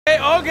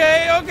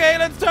Okay,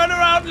 let's turn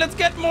around. Let's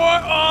get more.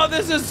 Oh,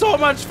 this is so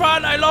much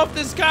fun. I love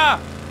this car.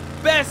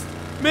 Best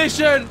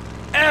mission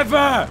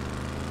ever.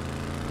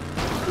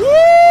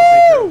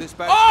 Woo!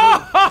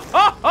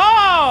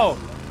 Oh!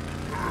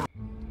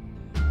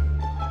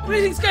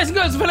 Greetings, guys and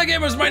girls, fellow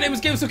gamers. My name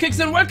is GamersForKicks,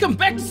 and welcome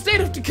back to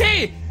State of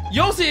Decay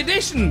YOSE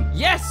Edition.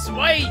 Yes,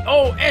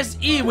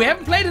 YOSE. We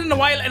haven't played it in a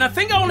while, and I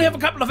think I only have a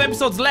couple of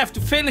episodes left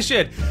to finish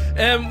it.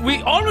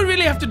 All we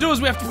really have to do is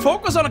we have to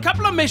focus on a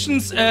couple of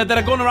missions that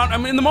are going around.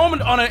 I'm in the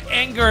moment on an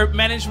anger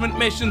management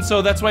mission,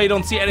 so that's why you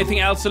don't see anything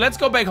else. So let's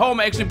go back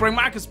home and actually bring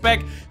Marcus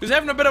back, who's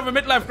having a bit of a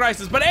midlife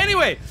crisis. But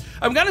anyway,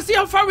 I'm gonna see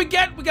how far we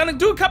get. We're gonna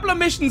do a couple of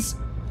missions.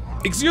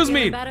 Excuse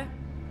me.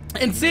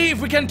 And see if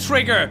we can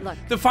trigger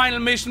the final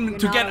mission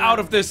to get out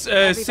of this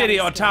city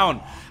or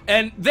town.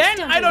 And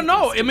then, I don't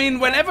know, I mean,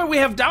 whenever we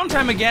have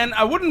downtime again,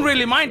 I wouldn't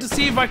really mind to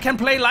see if I can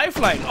play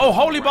Lifeline. Oh,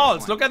 holy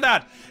balls, look at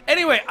that.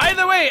 Anyway,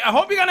 either way, I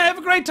hope you're gonna have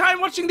a great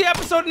time watching the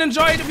episode and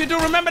enjoy it. If you do,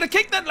 remember to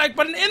kick that like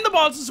button in the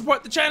balls to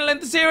support the channel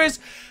and the series.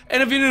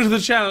 And if you're new to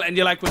the channel and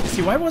you like what you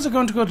see, why was I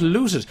going to go to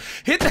lose it?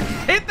 Hit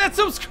that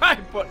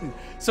subscribe button.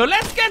 So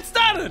let's get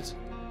started.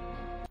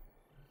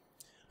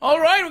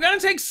 Alright, we're gonna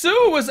take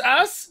Sue with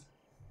us.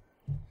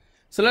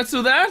 So let's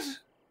do that.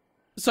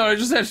 Sorry, I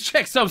just had to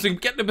check something.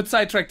 Getting a bit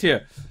sidetracked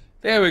here.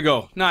 There we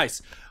go.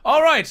 Nice.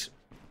 All right.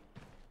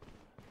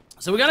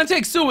 So we're going to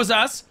take Sue with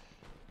us.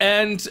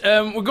 And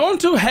we're going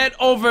to head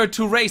over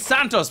to Ray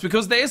Santos,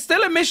 because there is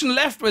still a mission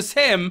left with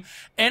him.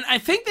 And I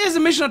think there's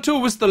a mission or two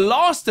with the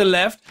law still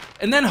left.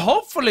 And then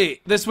hopefully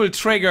this will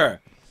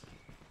trigger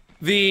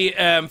the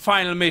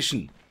final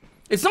mission.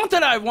 It's not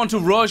that I want to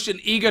rush and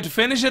eager to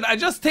finish it. I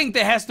just think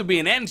there has to be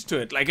an end to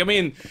it. Like, I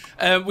mean,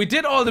 we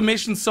did all the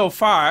missions so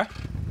far.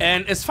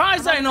 And as far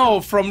as I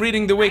know from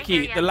reading the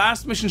wiki, the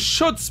last mission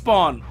should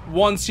spawn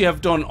once you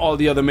have done all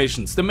the other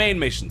missions, the main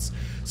missions.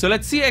 So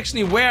let's see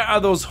actually where are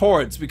those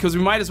hordes, because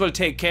we might as well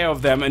take care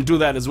of them and do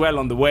that as well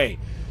on the way.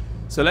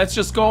 So let's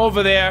just go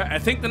over there. I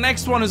think the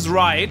next one is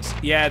right.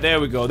 Yeah, there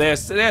we go.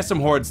 There's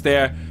some hordes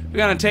there. We're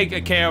gonna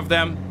take care of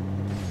them.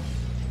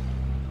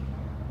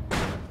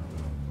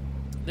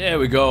 There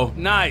we go.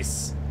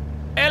 Nice.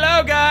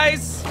 Hello,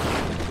 guys.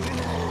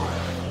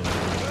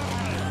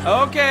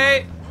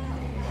 Okay.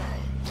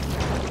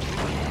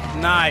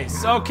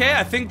 Nice. Okay,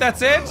 I think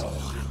that's it.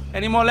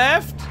 Any more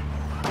left?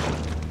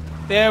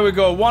 There we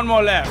go. One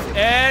more left.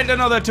 And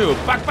another two.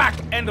 Back.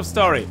 End of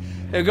story.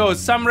 There goes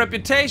some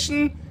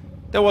reputation.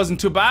 That wasn't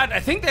too bad.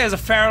 I think there's a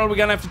feral we're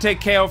gonna have to take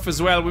care of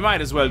as well. We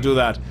might as well do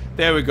that.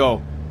 There we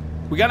go.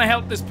 We're gonna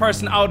help this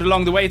person out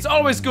along the way. It's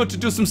always good to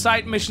do some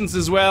side missions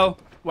as well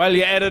while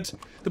you're at it.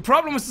 The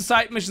problem with the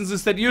side missions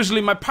is that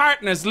usually my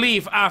partners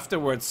leave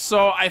afterwards.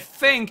 So I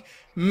think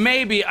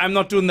maybe I'm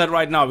not doing that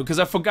right now, because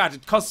I forgot.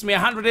 It costs me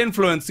 100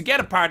 influence to get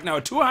a partner,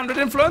 or 200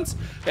 influence?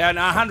 Yeah,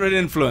 no, 100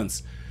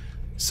 influence.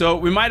 So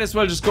we might as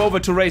well just go over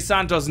to Ray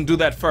Santos and do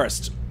that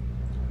first.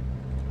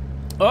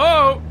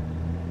 Oh!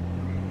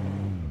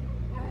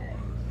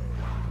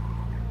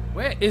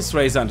 Where is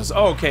Ray Santos?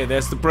 Oh, okay,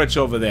 there's the bridge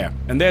over there.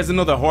 And there's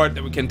another horde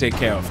that we can take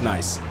care of.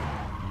 Nice.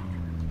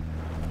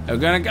 Are we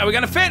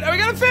gonna fit? Are we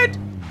gonna fit?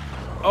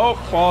 Oh,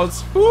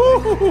 balls.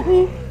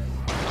 Ooh.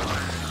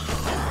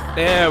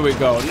 There we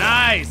go.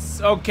 Nice.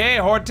 Okay,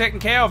 horde taken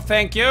care of.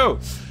 Thank you.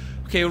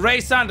 Okay,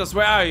 Ray Santos,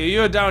 where are you?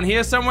 You're down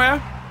here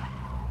somewhere?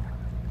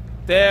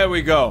 There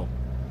we go.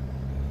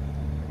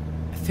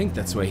 I think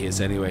that's where he is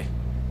anyway.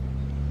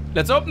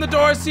 Let's open the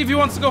door, see if he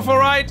wants to go for a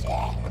ride.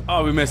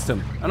 Oh, we missed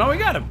him. Oh, no, we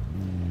got him.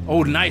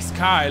 Oh, nice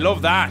car. I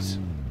love that.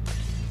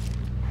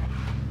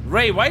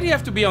 Ray, why do you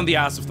have to be on the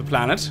ass of the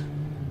planet?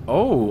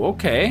 Oh,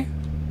 okay.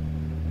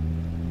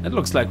 It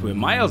looks like we're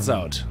miles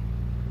out.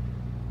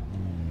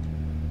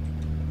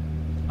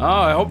 Oh,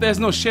 I hope there's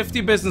no shifty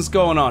business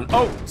going on.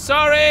 Oh,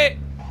 sorry!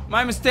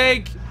 My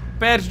mistake.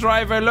 Bad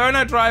driver,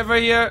 learner driver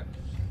here.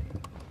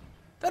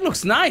 That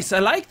looks nice. I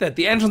like that.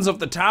 The entrance of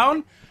the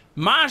town.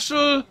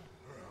 Marshall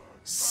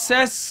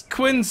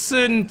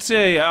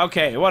Sesquincente.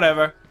 Okay,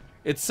 whatever.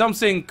 It's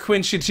something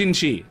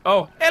Quinchinchi.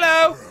 Oh,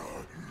 hello!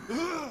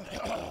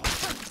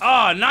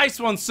 Oh, nice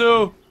one,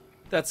 Sue.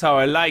 That's how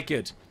I like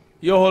it.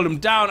 You hold them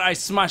down, I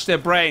smash their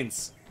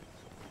brains.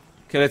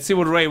 Okay, let's see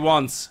what Ray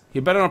wants. He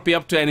better not be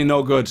up to any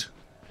no good.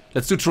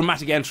 Let's do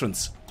traumatic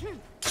entrance.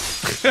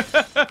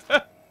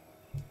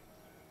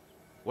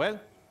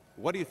 Well,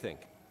 what do you think?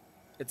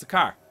 It's a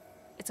car.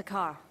 It's a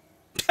car.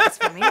 It's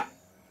for me.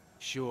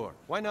 Sure,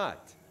 why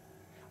not?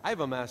 I've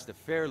amassed a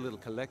fair little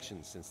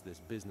collection since this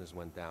business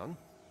went down.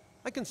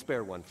 I can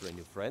spare one for a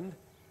new friend.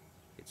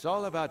 It's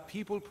all about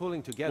people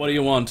pulling together. What do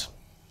you want?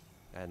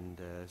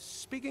 And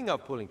speaking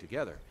of pulling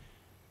together,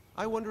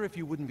 I wonder if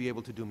you wouldn't be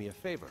able to do me a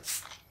favor.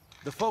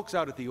 The folks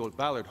out at the old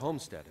Ballard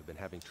homestead have been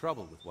having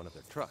trouble with one of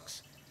their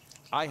trucks.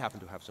 I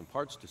happen to have some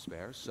parts to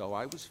spare, so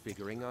I was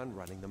figuring on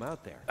running them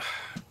out there.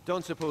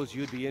 Don't suppose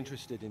you'd be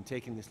interested in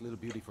taking this little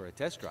beauty for a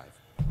test drive?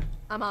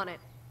 I'm on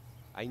it.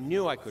 I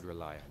knew I could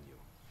rely on you.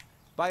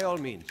 By all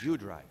means, you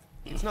drive.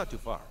 It's not too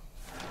far.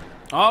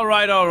 All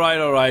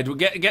right. We're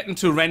getting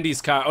to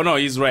Randy's car. Oh, no,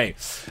 he's Ray.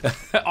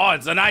 Oh,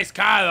 it's a nice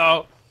car,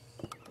 though.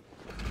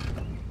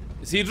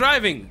 Is he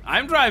driving?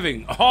 I'm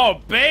driving.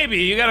 Oh,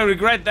 baby, you gotta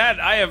regret that.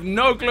 I have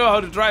no clue how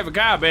to drive a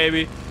car,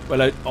 baby.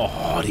 Well,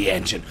 oh, the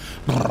engine.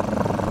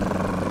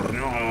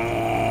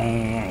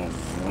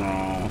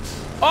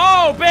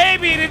 Oh,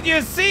 baby, did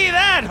you see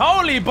that?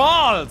 Holy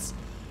balls.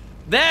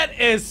 That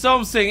is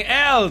something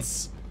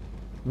else.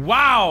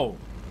 Wow.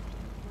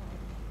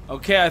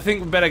 Okay, I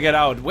think we better get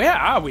out. Where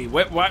are we?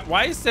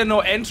 Why is there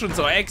no entrance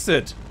or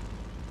exit?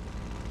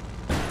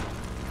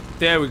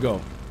 There we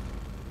go.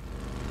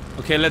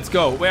 Okay, let's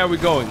go. Where are we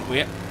going?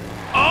 Oh,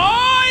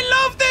 I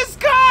love this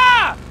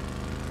car!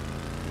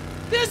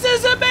 This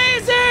is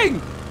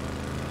amazing!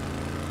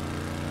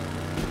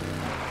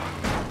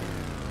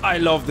 I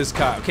love this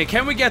car. Okay,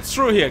 can we get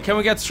through here? Can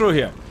we get through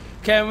here?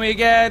 Can we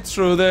get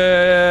through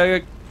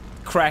the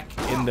crack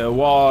in the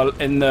wall?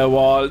 In the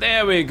wall.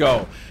 There we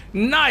go.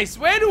 Nice.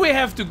 Where do we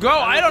have to go?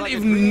 I don't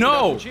even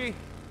know.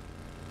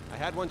 I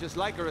had one just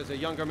like her as a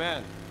younger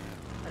man.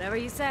 Whatever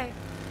you say.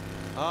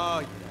 Oh,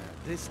 yeah.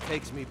 This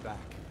takes me back.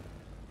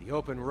 The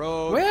open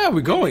road. Where are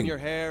we going? Your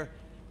hair.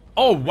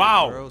 Oh,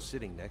 wow. The girl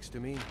sitting next to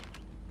me.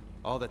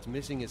 All that's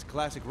missing is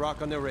classic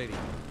rock on the radio.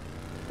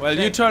 Well,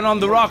 you turn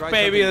on the rock,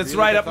 baby. That's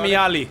right up me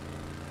alley.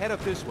 Head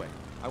up this way.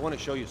 I want to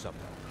show you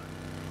something.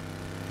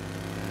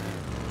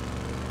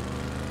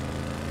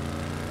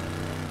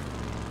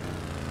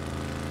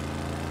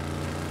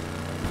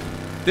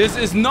 This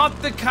is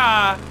not the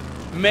car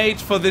made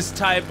for this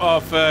type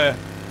of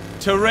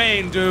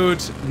terrain,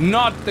 dude.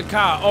 Not the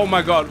car. Oh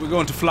my god, we're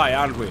going to fly,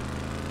 aren't we?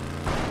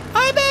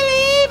 I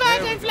believe I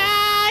can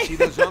fly! See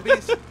those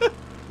zombies?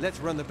 Let's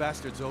run the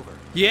bastards over.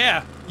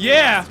 Yeah,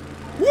 yeah!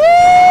 Woo!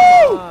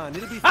 Come on,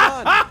 it'll be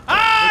fun.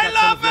 I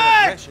love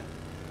it! Aggression.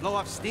 Blow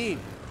off steam.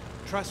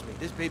 Trust me,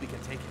 this baby can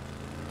take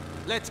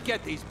it. Let's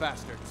get these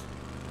bastards.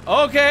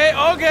 Okay,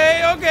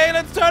 okay, okay,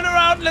 let's turn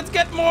around, let's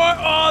get more.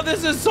 Oh,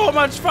 this is so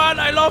much fun.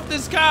 I love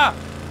this car.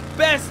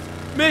 Best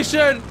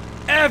mission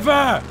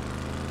ever.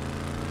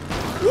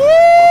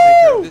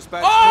 Woo!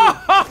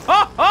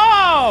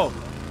 Oh!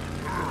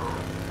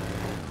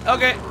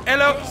 Okay,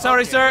 hello,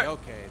 sorry, sir.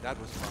 Okay, that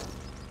was fun.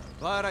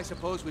 But I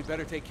suppose we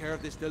better take care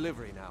of this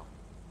delivery now.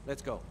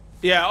 Let's go.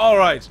 Yeah,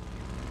 alright.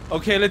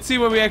 Okay, let's see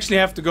where we actually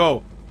have to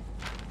go.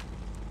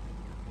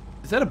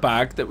 Is that a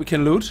bag that we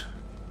can loot?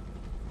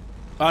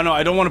 Oh no,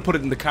 I don't want to put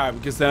it in the car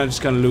because then I'm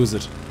just gonna lose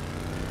it.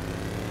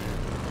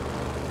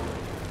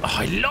 Oh,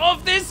 I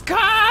love this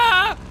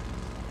car!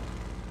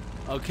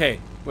 Okay,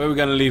 where are we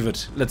gonna leave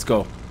it? Let's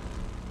go.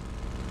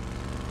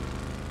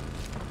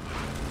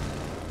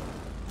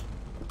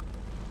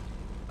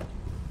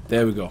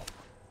 There we go.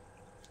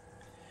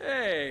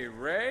 Hey,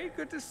 Ray,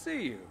 good to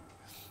see you.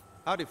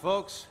 Howdy,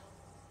 folks.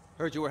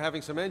 Heard you were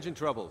having some engine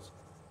troubles.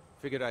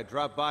 Figured I'd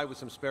drop by with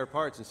some spare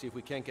parts and see if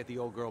we can't get the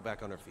old girl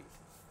back on her feet.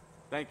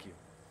 Thank you.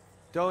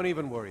 Don't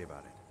even worry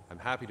about it. I'm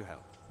happy to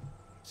help.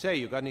 Say,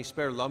 you got any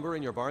spare lumber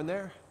in your barn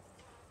there?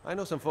 I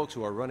know some folks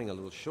who are running a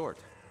little short.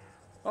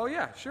 Oh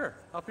yeah, sure.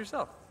 Help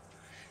yourself.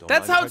 Don't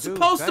That's mind how if it's I do.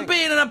 supposed to Thanks.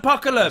 be in an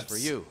apocalypse.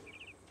 That's for you.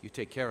 You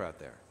take care out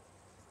there.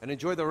 And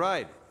enjoy the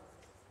ride.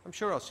 I'm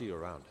sure I'll see you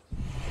around.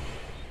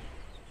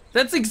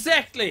 That's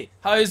exactly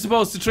how you're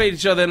supposed to treat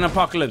each other in an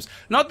apocalypse.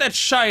 Not that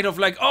shite of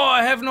like, oh,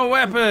 I have no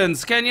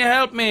weapons. Can you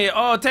help me?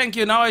 Oh, thank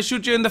you. Now I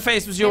shoot you in the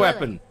face with your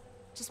weapon.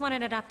 Just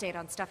wanted an update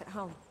on stuff at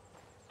home.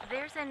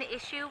 There's an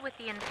issue with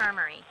the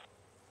infirmary.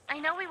 I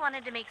know we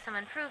wanted to make some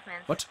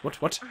improvements. What?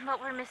 But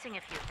we're missing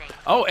a few things.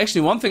 Oh,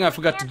 actually, one thing I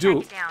forgot to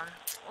do. Down,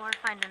 or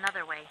find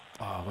another way.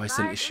 Oh, why is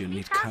an issue?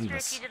 Need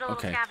canvas.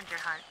 Okay. Hunt.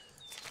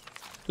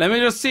 Let me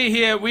just see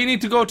here. We need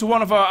to go to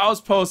one of our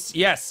outposts.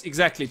 Yes,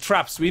 exactly.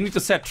 Traps. We need to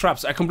set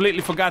traps. I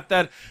completely forgot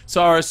that.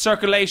 So our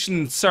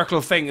circulation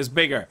circle thing is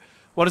bigger.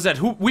 What is that?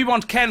 We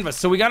want canvas.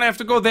 So we're gonna have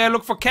to go there,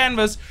 look for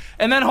canvas.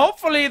 And then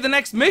hopefully the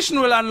next mission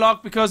will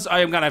unlock because I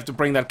am gonna have to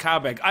bring that car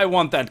back. I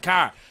want that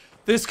car.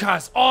 This car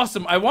is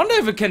awesome. I wonder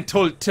if it can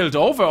tilt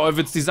over or if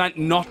it's designed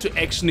not to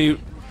actually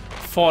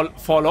fall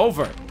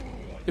over.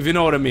 If you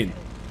know what I mean.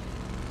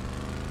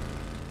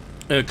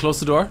 Close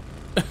the door.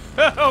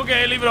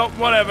 Okay, leave it open.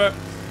 Whatever.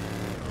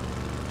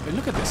 Wait,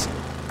 look at this.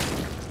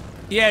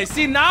 Yeah,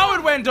 see, now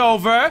it went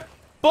over.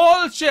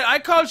 Bullshit. I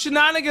call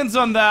shenanigans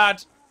on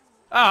that.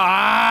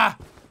 Ah.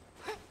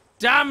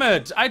 Damn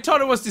it. I thought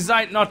it was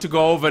designed not to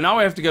go over. Now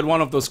I have to get one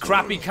of those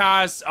crappy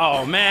cars.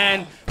 Oh,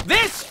 man.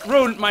 This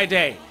ruined my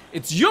day.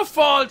 It's your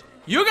fault.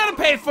 You're gonna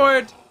pay for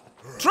it.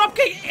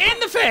 Dropkick in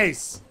the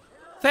face.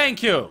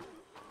 Thank you.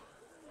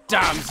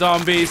 Damn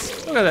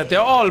zombies. Look at that. They're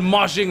all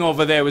moshing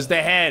over there with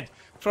their head.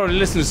 Probably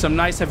listen to some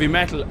nice heavy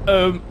metal.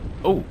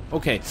 Oh,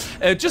 okay.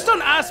 Just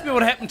don't ask me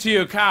what happened to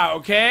your car,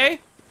 okay?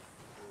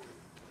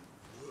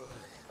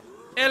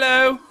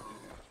 Hello.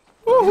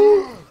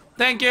 Woohoo.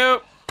 Thank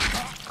you.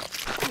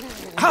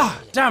 Ah,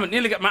 damn it.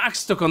 Nearly got my axe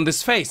stuck on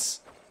this face.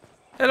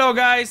 Hello,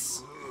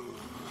 guys.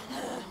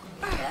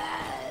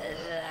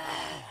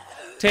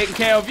 Taking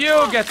care of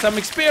you. Get some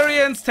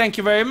experience. Thank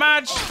you very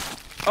much.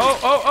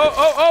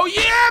 Oh,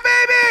 yeah,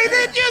 baby.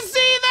 Did you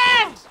see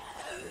that?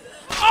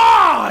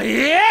 Oh,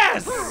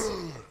 yes.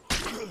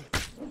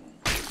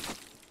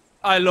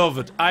 I love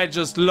it. I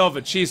just love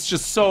it. She's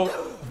just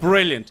so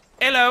brilliant.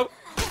 Hello.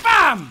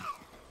 Bam!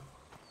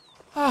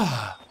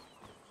 Ah.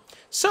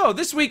 So,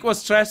 this week was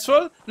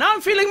stressful. Now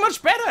I'm feeling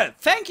much better.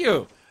 Thank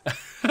you.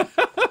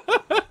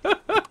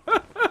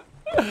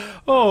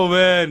 Oh,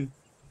 man.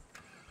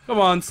 Come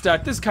on,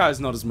 start. This car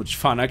is not as much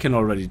fun. I can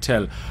already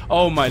tell.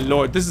 Oh, my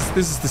lord. This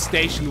is the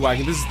station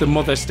wagon. This is the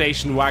mother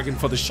station wagon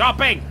for the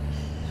shopping.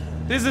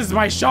 This is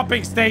my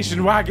shopping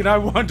station wagon. I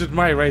wanted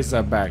my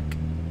racer back.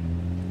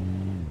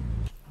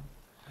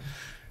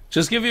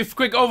 Just give you a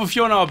quick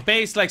overview on our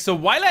base. Like, so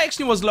while I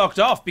actually was locked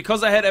off,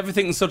 because I had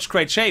everything in such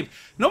great shape,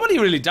 nobody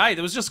really died.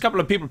 There was just a couple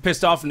of people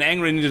pissed off and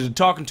angry and needed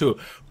talking to.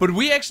 But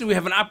we have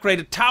an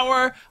upgraded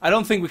tower. I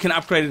don't think we can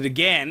upgrade it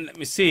again. Let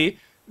me see.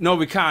 No,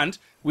 we can't.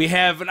 We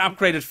have an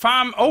upgraded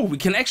farm. Oh, we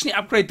can actually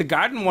upgrade the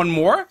garden one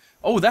more.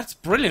 Oh, that's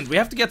brilliant. We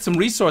have to get some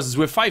resources.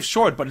 We're 5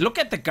 short, but look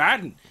at the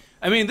garden.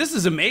 I mean, this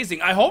is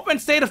amazing. I hope when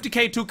State of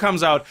Decay 2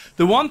 comes out,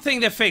 the one thing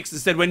they fixed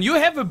is that when you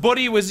have a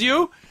buddy with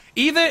you,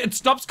 either it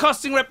stops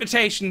costing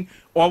reputation,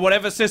 or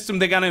whatever system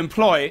they're gonna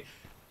employ,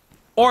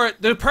 or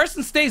the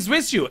person stays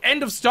with you.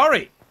 End of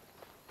story.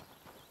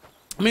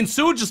 I mean,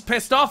 Sue just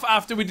pissed off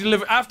after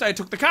I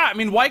took the car. I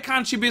mean, why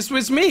can't she be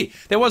with me?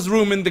 There was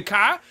room in the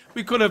car.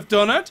 We could have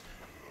done it.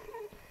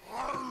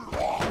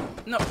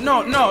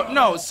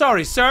 No.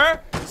 Sorry,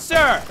 sir.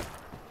 Sir.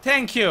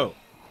 Thank you.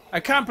 I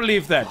can't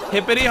believe that.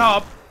 Hippity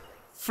hop.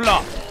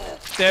 Flop.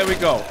 There we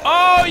go.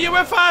 Oh, you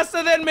were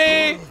faster than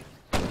me.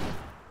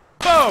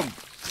 Boom.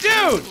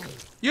 Dude,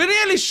 you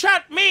nearly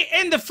shot me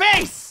in the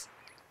face.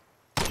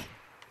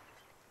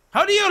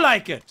 How do you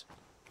like it?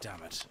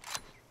 Damn it.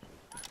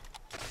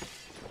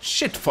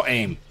 Shit for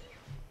aim.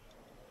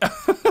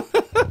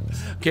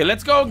 Okay,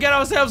 let's go get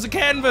ourselves a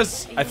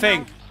canvas, I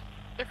think.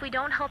 If we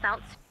don't help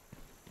out...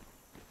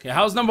 Okay,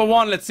 house number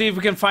 1. Let's see if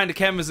we can find a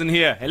canvas in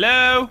here.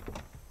 Hello?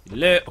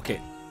 Hello? Okay,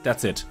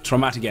 that's it.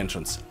 Traumatic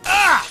entrance.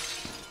 Ah!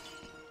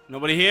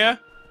 Nobody here?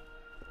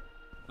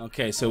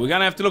 Okay, so we're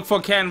gonna have to look for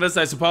a canvas,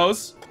 I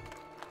suppose.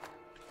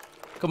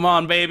 Come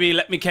on, baby,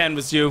 let me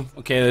canvas you.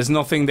 Okay, there's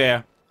nothing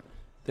there.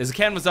 There's a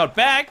canvas out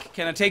back.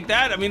 Can I take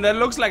that? I mean, that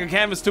looks like a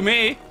canvas to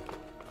me.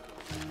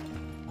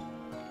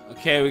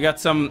 Okay, we got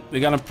some.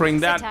 We're gonna bring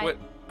that. I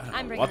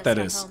don't know what that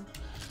is.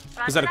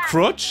 Is that a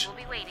crutch? We'll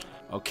be waiting.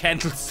 Oh,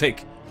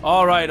 candlestick.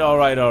 Alright.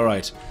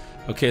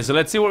 Okay, so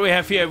let's see what we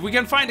have here. If we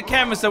can find a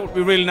canvas, that would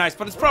be really nice.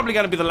 But it's probably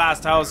gonna be the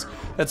last house.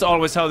 That's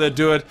always how they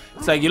do it.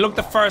 It's like you look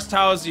the first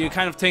house, you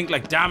kind of think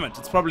like, damn it,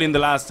 it's probably in the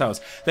last house.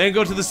 Then you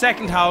go to the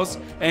second house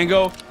and you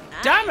go,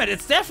 damn it,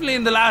 it's definitely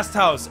in the last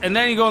house. And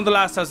then you go in the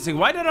last house and think,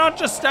 why did I not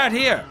just start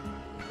here?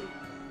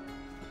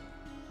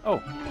 Oh.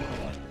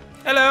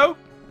 Hello.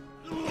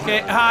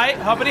 Okay, hi,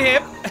 hoppity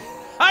hip.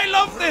 I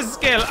love this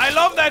skill. I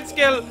love that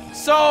skill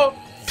so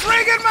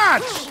friggin'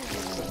 much.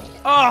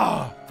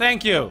 Oh,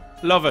 thank you.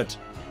 Love it.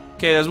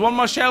 Okay, there's one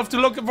more shelf to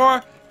look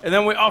for, and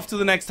then we're off to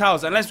the next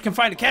house. Unless we can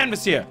find a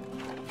canvas here.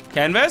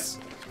 Canvas?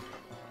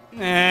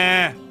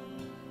 Nah.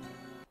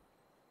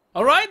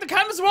 Alright, the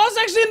canvas was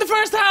actually in the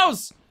first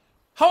house.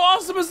 How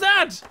awesome is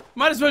that?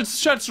 Might as well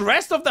search the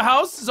rest of the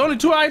house. There's only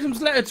 2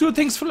 items left, 2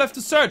 things left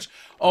to search.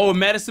 Oh, a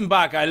medicine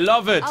bag. I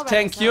love it.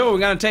 Thank you. We're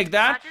gonna take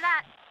that. Roger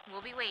that.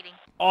 We'll be waiting.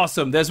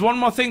 Awesome. There's one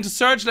more thing to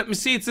search. Let me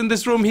see. It's in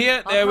this room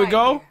here. There we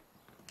go.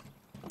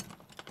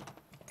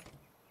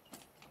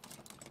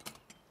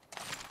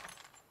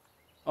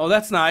 Oh,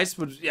 that's nice.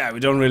 But yeah, we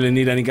don't really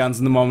need any guns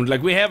in the moment.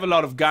 Like, we have a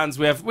lot of guns.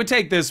 We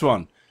take this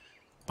one.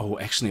 Oh,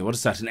 actually, what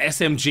is that? An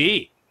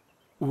SMG.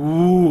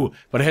 Ooh,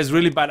 but it has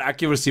really bad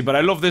accuracy. But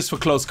I love this for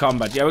close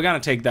combat. Yeah, we're gonna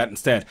take that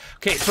instead.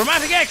 Okay,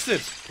 traumatic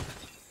exit.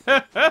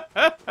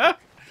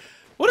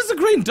 What is the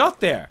green dot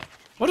there?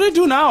 What do I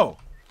do now?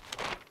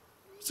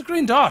 What's the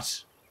green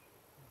dot?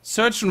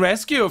 Search and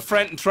rescue a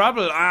friend in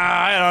trouble.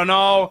 I don't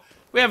know.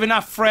 We have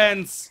enough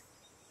friends.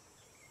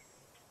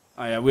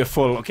 Oh yeah, we're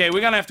full. Okay,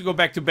 we're gonna have to go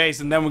back to base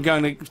and then we're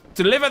gonna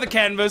deliver the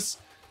canvas.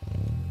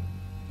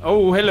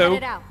 Oh, hello.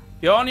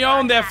 You're on your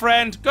own there,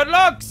 friend. Good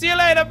luck. See you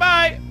later.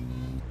 Bye.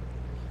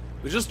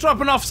 We're just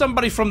dropping off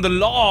somebody from the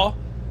law,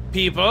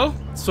 people.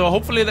 So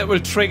hopefully that will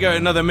trigger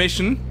another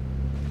mission.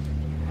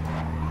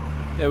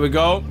 There we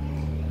go.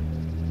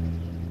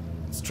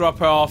 Let's drop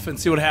her off and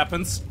see what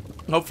happens.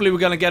 Hopefully we're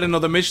gonna get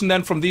another mission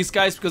then from these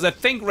guys, because I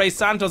think Ray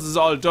Santos is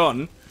all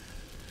done.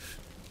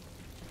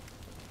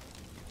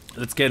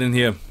 Let's get in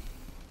here.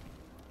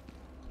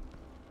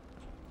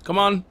 Come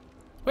on.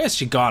 Where's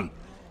she gone?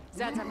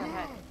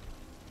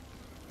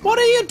 What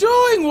are you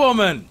doing,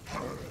 woman?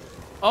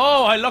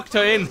 Oh, I locked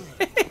her in.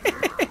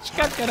 She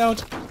can't get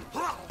out.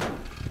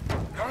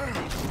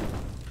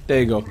 There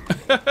you go.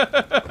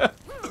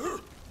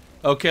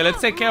 Okay,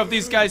 let's take care of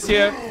these guys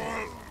here.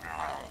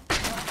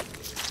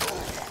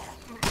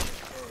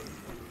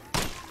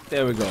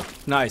 There we go.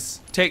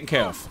 Nice. Taken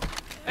care of.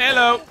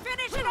 Hello.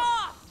 Finish it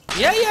off.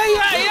 Yeah,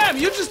 I am.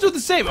 You just do the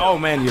same. Oh,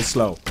 man, you're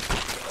slow.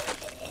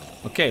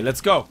 Okay,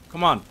 let's go.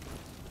 Come on.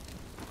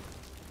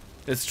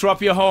 Let's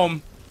drop you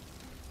home.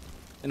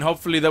 And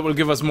hopefully that will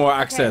give us more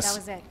access.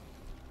 Okay, that was it.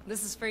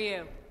 This is for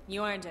you.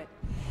 You earned it.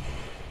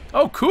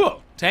 Oh,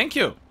 cool. Thank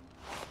you.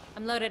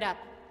 I'm loaded up.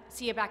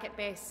 See you back at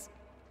base.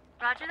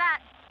 Roger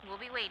that. We'll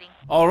be waiting.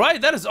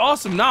 Alright, that is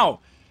awesome now.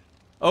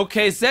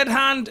 Okay,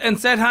 Z-Hand and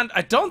Z-Hand.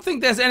 I don't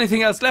think there's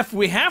anything else left.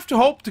 We have to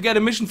hope to get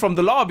a mission from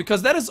the law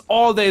because that is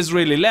all there is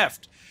really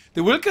left.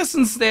 The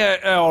Wilkersons,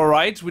 they're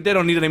alright. They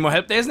don't need any more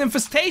help. There's an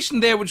infestation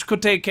there which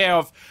could take care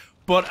of.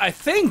 But I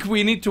think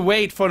we need to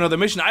wait for another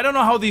mission. I don't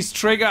know how these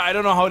trigger. I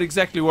don't know how it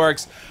exactly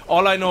works.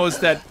 All I know is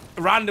that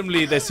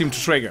randomly they seem to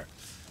trigger.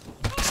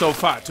 So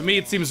far. To me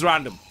it seems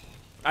random.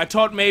 I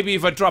thought maybe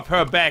if I drop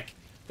her back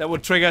that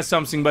would trigger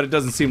something, but it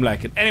doesn't seem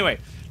like it. Anyway,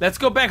 let's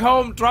go back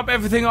home, drop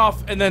everything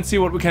off, and then see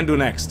what we can do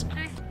next.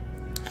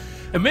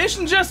 A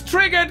mission just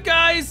triggered,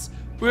 guys!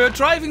 We were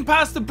driving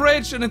past the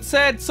bridge and it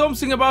said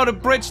something about a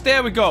bridge.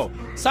 There we go.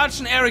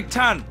 Sergeant Eric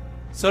Tan.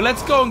 So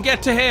let's go and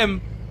get to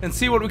him and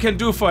see what we can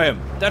do for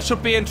him. That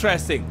should be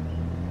interesting.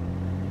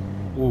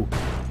 Ooh.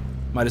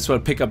 Might as well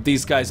pick up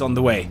these guys on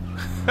the way.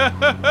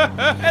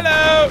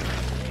 Hello!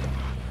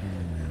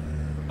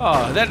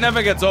 Oh, that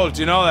never gets old,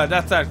 you know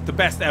that? That's the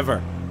best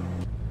ever.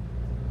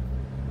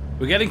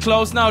 We're getting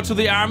close now to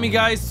the army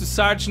guys, to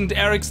Sergeant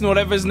Erickson,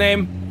 whatever his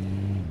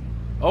name.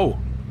 Oh,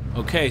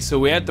 okay, so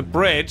we're at the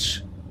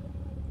bridge.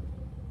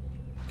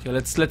 Okay,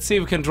 let's see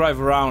if we can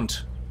drive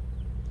around.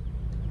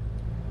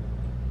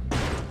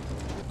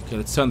 Okay,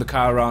 let's turn the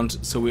car around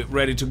so we're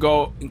ready to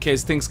go in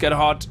case things get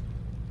hot.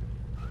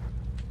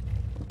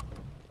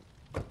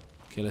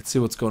 Okay, let's see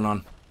what's going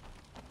on.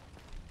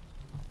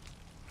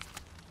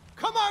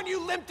 Come on, you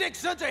limp-dick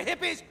sons of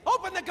hippies!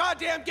 Open the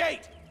goddamn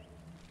gate!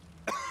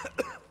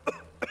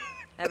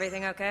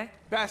 Everything okay?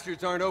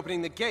 Bastards aren't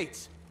opening the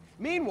gates.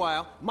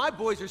 Meanwhile, my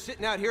boys are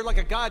sitting out here like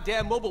a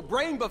goddamn mobile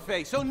brain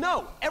buffet, so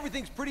no,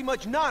 everything's pretty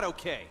much not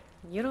okay.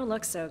 You don't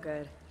look so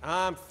good.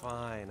 I'm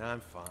fine, I'm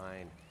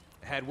fine.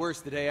 I had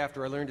worse the day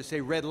after I learned to say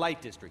red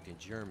light district in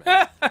German.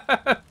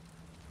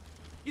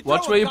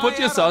 Watch where you put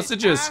your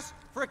sausages.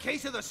 For a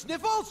case of the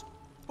sniffles?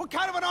 What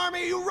kind of an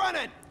army are you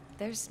running?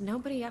 There's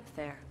nobody up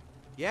there.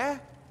 Yeah?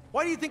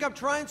 Why do you think I'm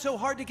trying so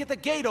hard to get the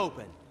gate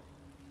open?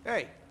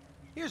 Hey,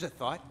 here's a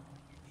thought.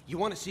 You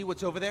want to see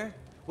what's over there?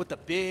 What the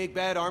big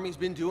bad army's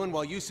been doing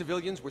while you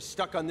civilians were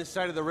stuck on this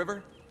side of the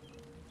river?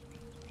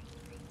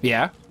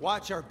 Yeah.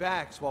 Watch our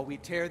backs while we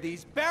tear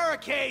these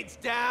barricades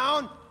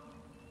down!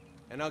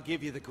 And I'll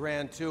give you the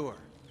grand tour.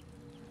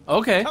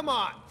 Okay. Come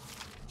on!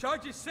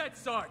 Charge is set,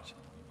 Sarge.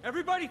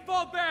 Everybody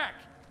fall back.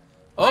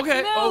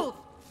 Okay. Oh.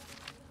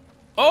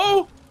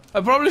 Oh!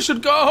 I probably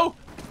should go!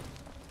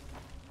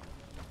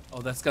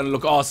 Oh, that's gonna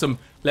look awesome.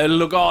 Let it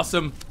look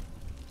awesome.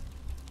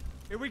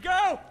 Here we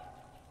go!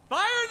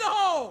 Fire in the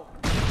hole!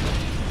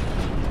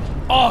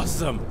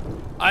 Awesome!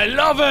 I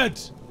love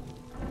it!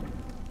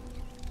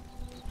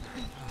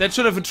 That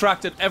should have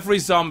attracted every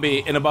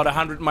zombie in about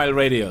 100-mile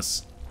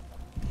radius.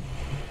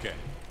 Okay,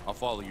 I'll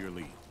follow your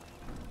lead.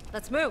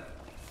 Let's move.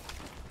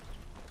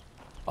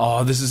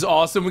 Oh, this is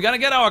awesome. We gotta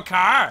get our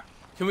car.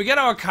 Can we get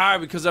our car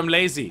because I'm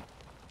lazy?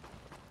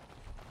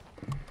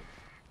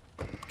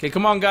 Okay,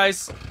 come on,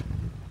 guys.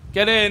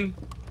 Get in.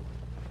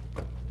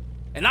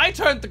 And I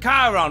turned the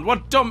car around.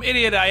 What dumb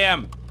idiot I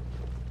am.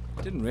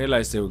 Didn't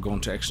realize they were going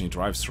to actually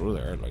drive through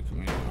there. Like,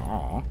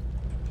 aw.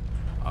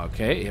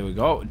 Okay, here we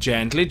go.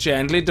 Gently,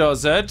 gently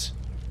does it.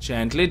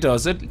 Gently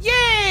does it.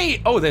 Yay!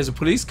 Oh, there's a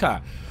police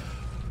car.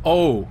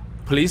 Oh,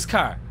 police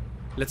car.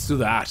 Let's do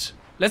that.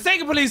 Let's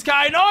take a police car.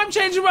 I know I'm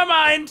changing my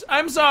mind.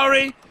 I'm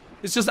sorry.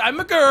 It's just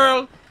I'm a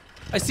girl.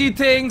 I see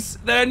things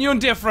that are new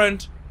and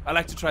different. I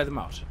like to try them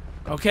out.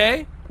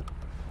 Okay?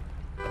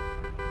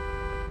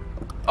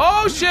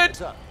 Oh,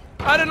 shit!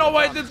 I don't know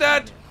why I did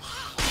that.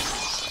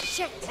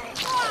 Shit.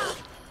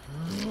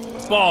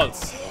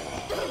 Balls.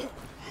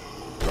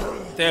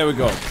 There we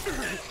go.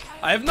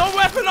 I have no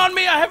weapon on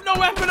me. I have no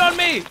weapon on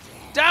me.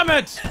 Damn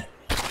it.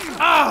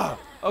 Ah.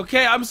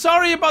 Okay, I'm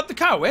sorry about the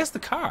car. Where's the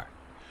car?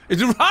 It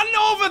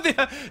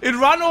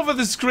ran over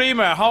the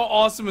screamer. How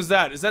awesome is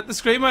that? Is that the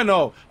screamer?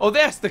 No. Oh,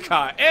 there's the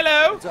car.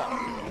 Hello.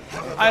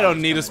 I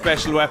don't need a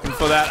special weapon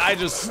for that. I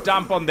just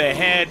stomp on their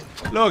head.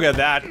 Look at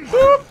that.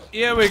 Boop.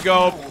 Here we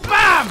go.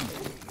 Bam.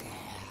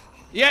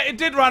 Yeah, it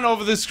did run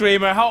over the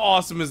screamer. How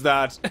awesome is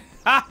that?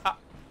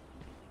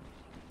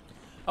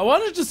 I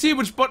wanted to see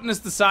which button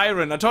is the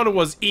siren. I thought it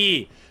was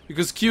E,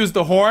 because Q is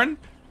the horn.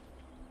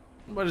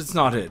 But it's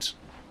not it.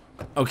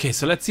 Okay,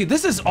 so let's see.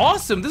 This is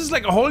awesome. This is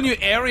like a whole new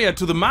area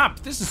to the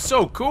map. This is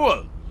so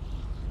cool.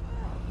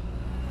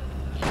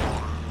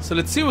 So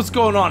let's see what's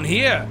going on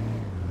here.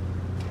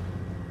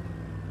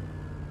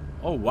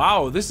 Oh,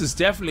 wow. This is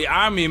definitely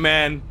army,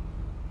 man.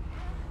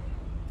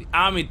 The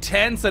army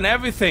tents and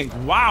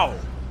everything. Wow.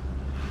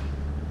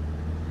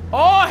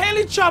 Oh,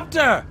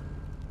 helicopter.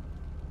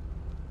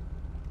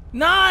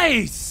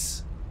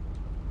 Nice.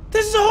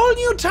 This is a whole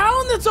new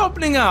town that's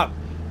opening up.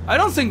 I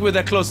don't think we're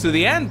that close to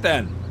the end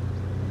then.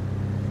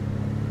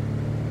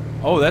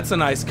 Oh, that's a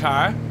nice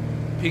car.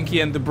 Pinky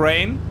and the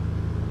Brain.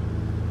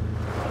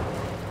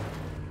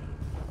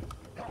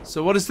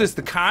 So what is this?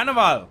 The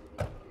carnival?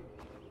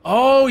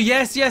 Oh,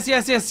 yes, yes,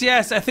 yes, yes,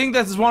 yes. I think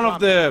that's one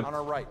of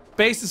the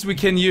bases we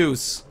can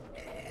use.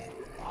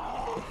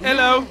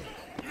 Hello.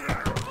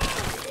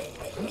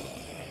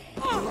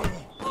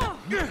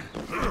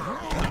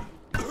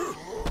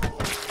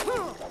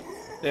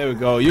 There we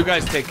go. You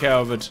guys take care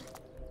of it.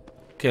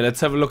 Okay,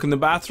 let's have a look in the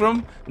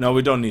bathroom. No,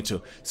 we don't need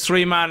to.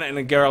 3 man and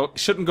a girl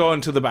shouldn't go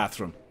into the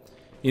bathroom.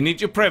 You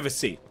need your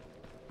privacy.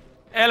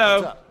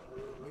 Hello. What's up?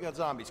 We got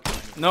zombies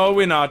coming. No,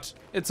 we're not.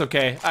 It's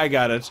okay. I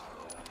got it.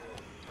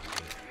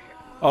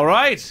 All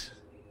right.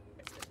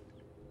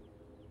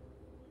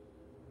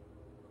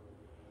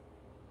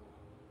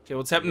 Okay,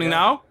 what's happening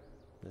now?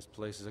 This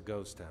place is a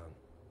ghost town.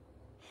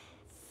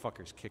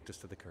 Fuckers kicked us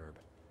to the curb.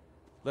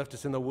 Left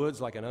us in the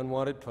woods like an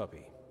unwanted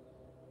puppy.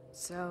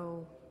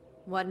 So,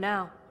 what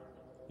now?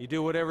 You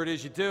do whatever it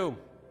is you do.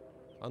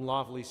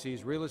 Unlawfully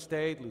seize real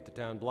estate, loot the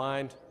town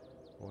blind,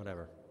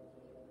 whatever.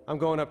 I'm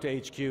going up to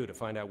HQ to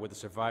find out where the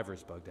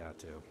survivors bugged out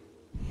to.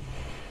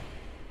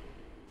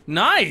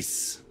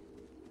 Nice!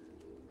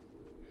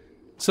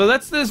 So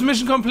that's this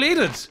mission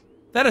completed.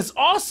 That is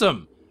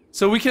awesome!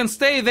 So we can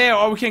stay there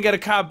or we can get a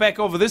car back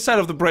over this side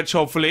of the bridge,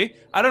 hopefully.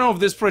 I don't know if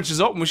this bridge is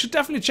open. We should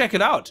definitely check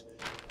it out.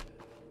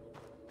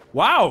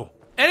 Wow!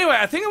 Anyway,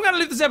 I think I'm gonna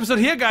leave this episode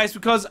here, guys,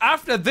 because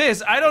after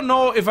this, I don't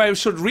know if I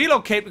should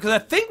relocate, because I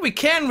think we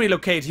can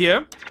relocate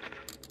here.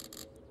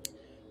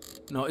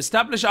 No,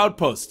 establish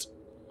outpost.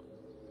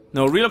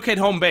 No, relocate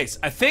home base.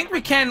 I think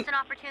we can... There's an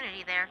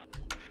opportunity there.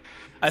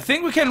 I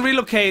think we can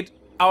relocate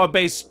our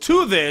base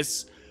to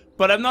this,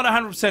 but I'm not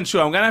 100%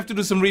 sure. I'm gonna have to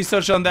do some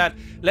research on that.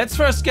 Let's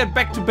first get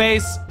back to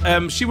base.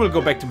 She will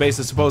go back to base,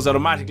 I suppose,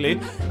 automatically.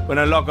 When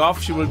I log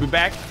off, she will be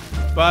back.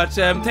 But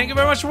thank you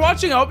very much for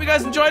watching. I hope you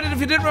guys enjoyed it. If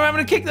you did, remember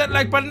to kick that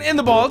like button in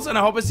the balls. And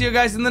I hope I see you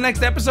guys in the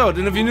next episode.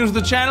 And if you're new to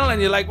the channel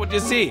and you like what you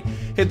see,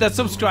 hit that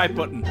subscribe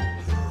button.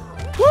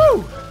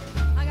 Woo!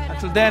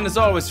 Until then, as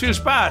always, viel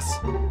Spaß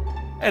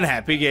and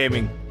happy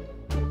gaming.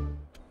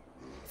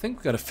 I think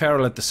we got a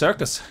feral at the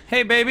circus.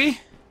 Hey, baby.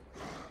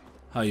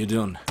 How you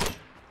doing?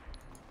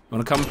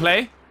 Wanna come and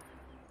play?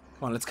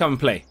 Come on, let's come and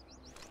play.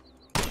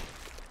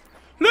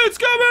 Let's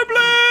come and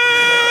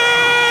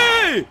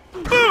play!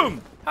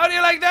 Boom! How do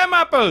you like them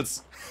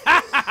apples?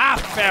 Ha ha ha!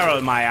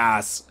 Feral my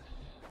ass.